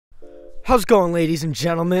How's it going, ladies and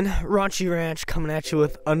gentlemen? Raunchy Ranch coming at you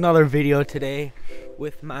with another video today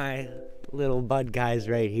with my little bud guys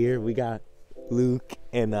right here. We got Luke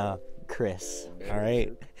and Chris. All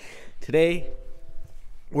right. Today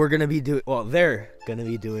we're gonna be doing, well, they're gonna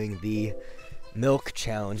be doing the milk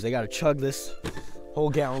challenge. They gotta chug this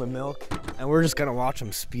whole gallon of milk, and we're just gonna watch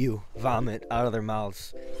them vomit out of their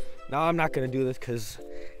mouths. Now I'm not gonna do this because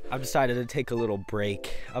I've decided to take a little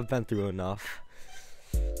break. I've been through enough.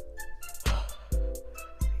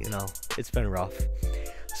 You know, it's been rough.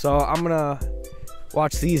 So I'm gonna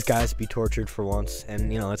watch these guys be tortured for once,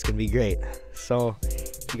 and you know, it's gonna be great. So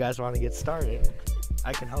if you guys want to get started,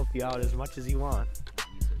 I can help you out as much as you want.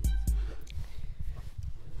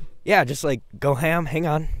 Yeah, just like go ham. Hang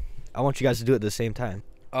on, I want you guys to do it at the same time.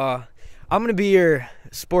 I'm gonna be your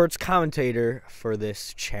sports commentator for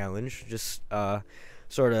this challenge. Just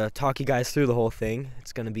sort of talk you guys through the whole thing.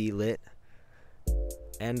 It's gonna be lit.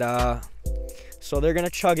 And so they're gonna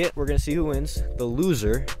chug it. We're gonna see who wins. The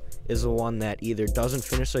loser is the one that either doesn't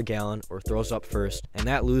finish their gallon or throws up first, and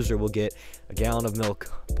that loser will get a gallon of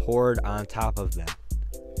milk poured on top of them.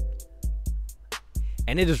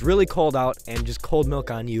 And it is really cold out, and just cold milk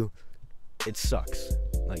on you, it sucks.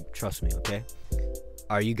 Like, trust me, okay?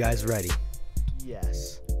 Are you guys ready?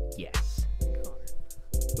 Yes. Yes.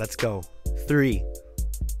 Let's go. 3,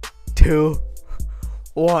 2,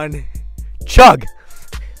 1, chug!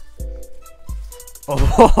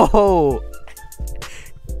 Oh,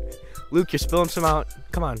 Luke, you're spilling some out.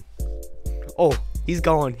 Come on. Oh, he's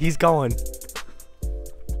going. He's going.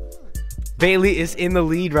 Bailey is in the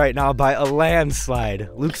lead right now by a landslide.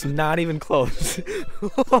 Luke's not even close.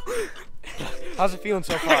 How's it feeling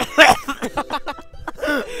so far?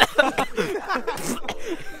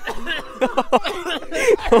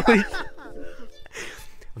 Holy,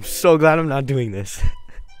 I'm so glad I'm not doing this.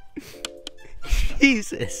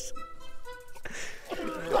 Jesus.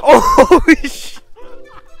 Oh,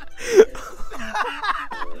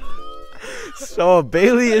 so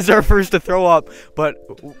Bailey is our first to throw up, but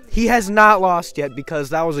he has not lost yet because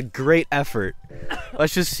that was a great effort.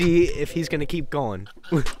 Let's just see if he's gonna keep going.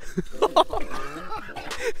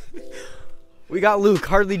 We got Luke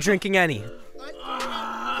hardly drinking any.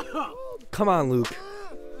 Come on, Luke.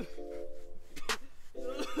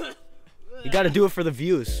 You gotta do it for the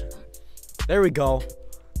views. There we go.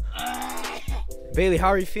 Bailey, how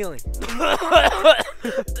are you feeling?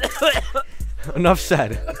 Enough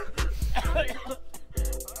said.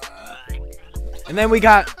 And then we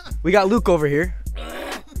got Luke over here.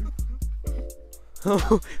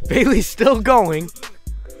 Bailey's still going.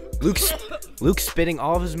 Luke's spitting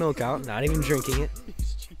all of his milk out, not even drinking it.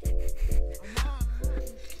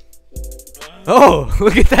 Oh,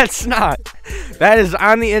 look at that snot. That is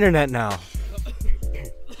on the internet now.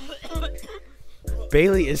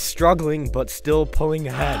 Bailey is struggling, but still pulling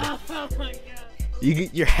ahead. Oh my God.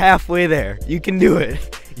 You're halfway there. You can do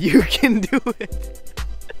it. You can do it.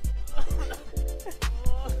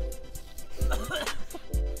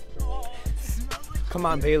 Come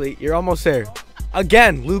on, Bailey. You're almost there.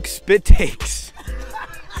 Again, Luke spit takes.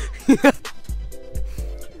 Oh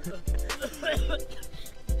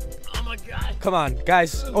my God. Come on,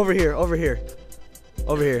 guys. Over here. Over here.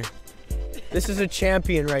 Over here. This is a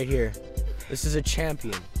champion right here. This is a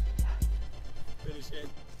champion. Finish it.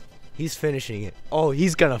 He's finishing it. Oh,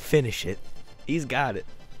 he's gonna finish it. He's got it.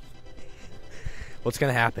 What's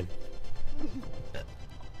gonna happen?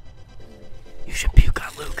 You should puke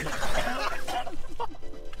on Luke.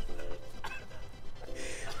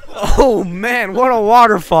 Oh man, what a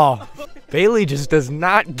waterfall. Bailey just does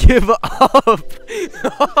not give up.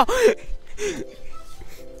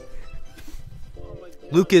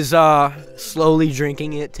 Luke is slowly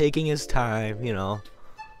drinking it, taking his time, you know.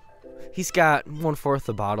 He's got 1/4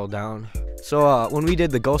 the bottle down. So when we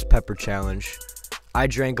did the ghost pepper challenge, I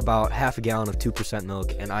drank about half a gallon of 2%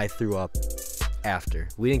 milk, and I threw up after.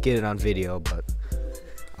 We didn't get it on video, but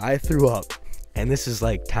I threw up, and this is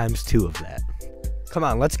like ×2 of that. Come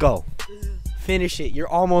on, let's go. Finish it. You're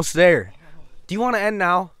almost there. Do you want to end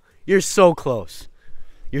now? You're so close.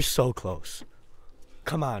 You're so close.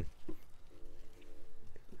 Come on.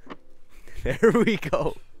 There we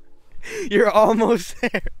go. You're almost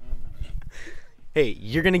there. Hey,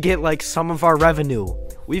 you're gonna get like some of our revenue.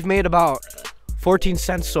 We've made about 14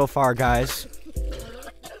 cents so far, guys.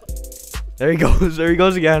 There he goes. There he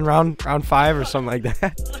goes again. Round 5 or something like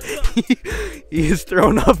that. He has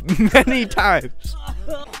thrown up many times.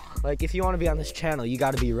 Like, if you want to be on this channel, you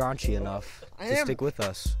got to be raunchy enough to stick with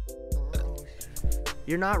us.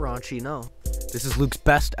 You're not raunchy, no. This is Luke's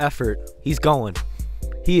best effort. He's going.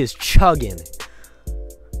 He is chugging.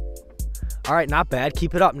 All right, not bad.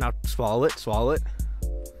 Keep it up. Now swallow it. Swallow it.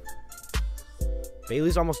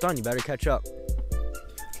 Bailey's almost done. You better catch up.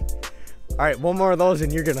 All right, one more of those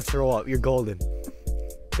and you're gonna throw up. You're golden.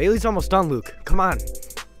 Bailey's almost done, Luke. Come on.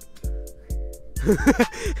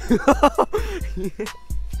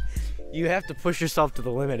 You have to push yourself to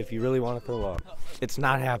the limit if you really want to throw up. It's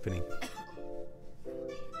not happening.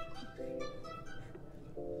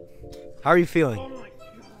 How are you feeling?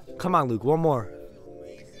 Come on, Luke. One more.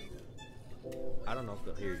 I don't know if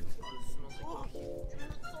they'll hear you.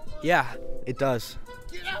 Yeah, it does.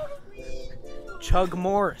 Chug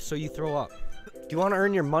more so you throw up. Do you want to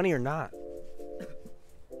earn your money or not?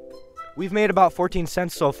 We've made about 14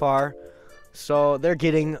 cents so far, so they're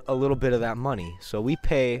getting a little bit of that money. So we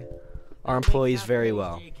pay our employees very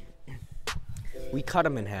well. We cut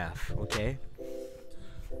them in half, okay?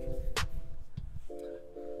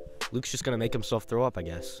 Luke's just gonna make himself throw up, I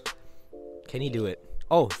guess. Can he do it?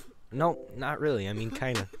 Oh, no, not really. I mean,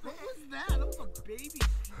 kinda. What was that? That was a baby.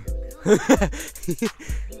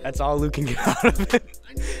 That's all Luke can get out of it.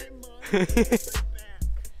 I need mine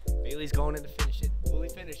back. Bailey's going in to finish it. Will he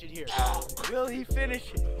finish it here? Will he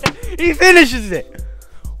finish it? He finishes it.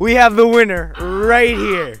 We have the winner right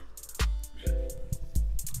here.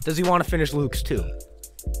 Does he want to finish Luke's too?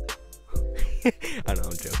 I know,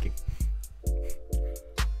 I'm joking.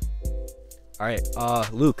 All right,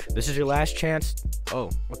 Luke, this is your last chance. Oh,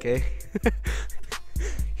 okay.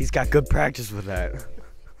 He's got good practice with that.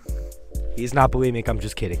 He's not bulimic, I'm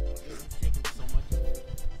just kidding.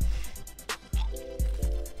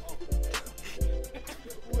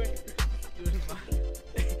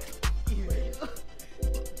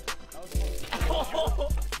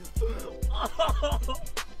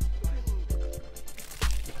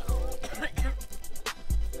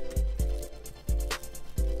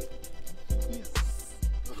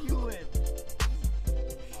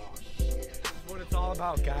 What it's all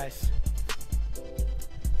about, guys.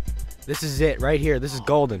 This is it right here. This is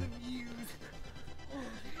golden.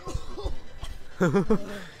 Hey, can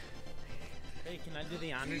I do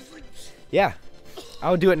the honors? Yeah, I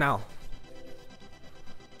would do it now.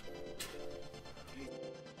 We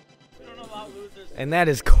don't allow losers. And that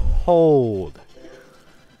is cold.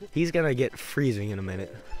 He's gonna get freezing in a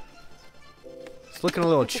minute. It's looking a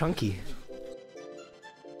little chunky.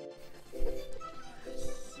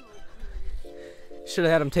 Should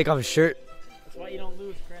have had him take off his shirt. That's why you don't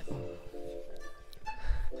lose, Chris.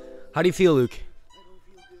 How do you feel, Luke?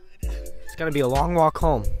 It's gonna be a long walk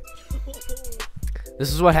home.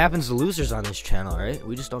 This is what happens to losers on this channel, right?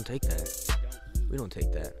 We just don't take that. We don't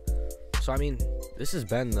take that. So I mean, this has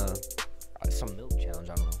been the some milk challenge.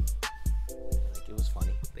 I don't know. Like, it was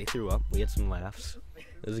funny. They threw up. We had some laughs.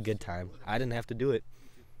 It was a good time. I didn't have to do it.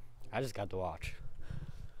 I just got to watch.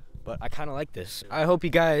 But I kind of like this. I hope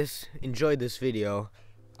you guys enjoyed this video.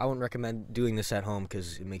 I wouldn't recommend doing this at home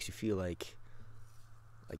because it makes you feel like,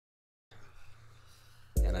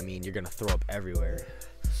 and I mean, you're gonna throw up everywhere.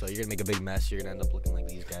 So you're gonna make a big mess. You're gonna end up looking like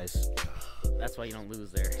these guys. That's why you don't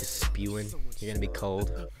lose there. Just spewing. You're gonna be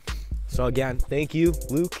cold. So again, thank you,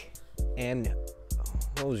 Luke. And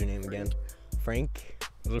what was your name again? Frank?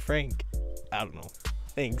 Was it Frank? I don't know.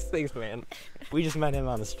 Thanks, man. We just met him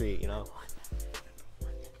on the street, you know.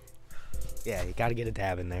 Yeah, you gotta get a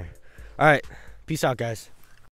dab in there. All right, peace out, guys.